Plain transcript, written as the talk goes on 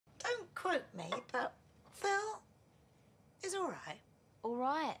quote me, but Phil is all right. All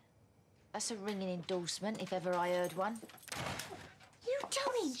right. That's a ringing endorsement, if ever I heard one. You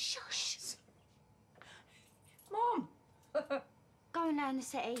doing? Shush. Mom! Going down the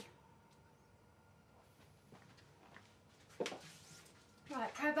city.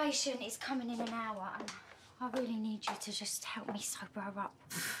 Right, probation is coming in an hour, and I really need you to just help me sober her up.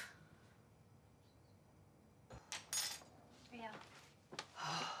 Yeah.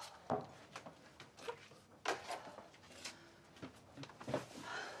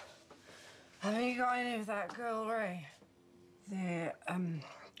 Have you got any of that girl, Ray? The,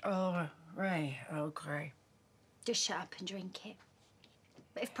 Earl Grey. Just shut up and drink it.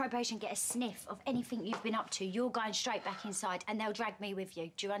 But if probation get a sniff of anything you've been up to, you're going straight back inside and they'll drag me with you.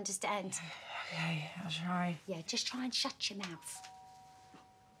 Do you understand? Okay, I'll try. Yeah, just try and shut your mouth.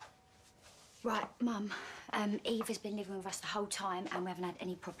 Right, Mum, Eve has been living with us the whole time and we haven't had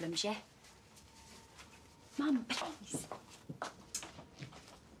any problems, yeah? Mum, please.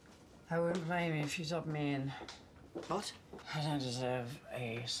 I wouldn't blame you if you dubbed me in. What? I don't deserve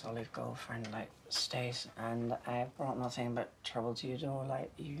a solid girlfriend like Stace, and I brought nothing but trouble to your door like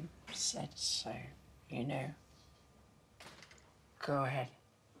you said, so you know. Go ahead.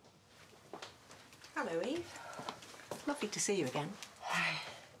 Hello, Eve. Lovely to see you again. Hi.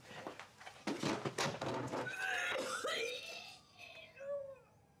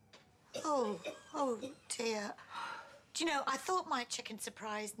 Oh dear. Do you know, I thought my chicken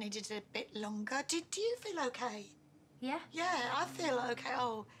surprise needed a bit longer. Do you feel okay? Yeah? Yeah, I feel okay.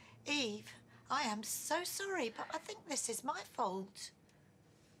 Oh, Eve, I am so sorry, but I think this is my fault.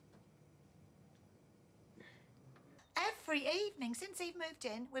 Every evening since Eve moved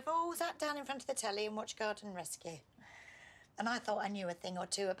in, we've all sat down in front of the telly and watched Garden Rescue. And I thought I knew a thing or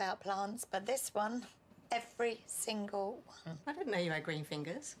two about plants, but this one, every single one. I didn't know you had green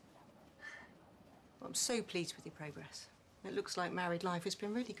fingers. Well, I'm so pleased with your progress. It looks like married life has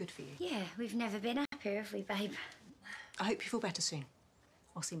been really good for you. Yeah, we've never been happier, have we, babe? I hope you feel better soon.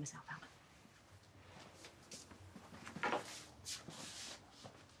 I'll see myself out.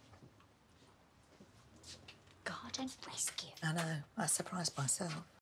 Garden Rescue. I know, I surprised myself.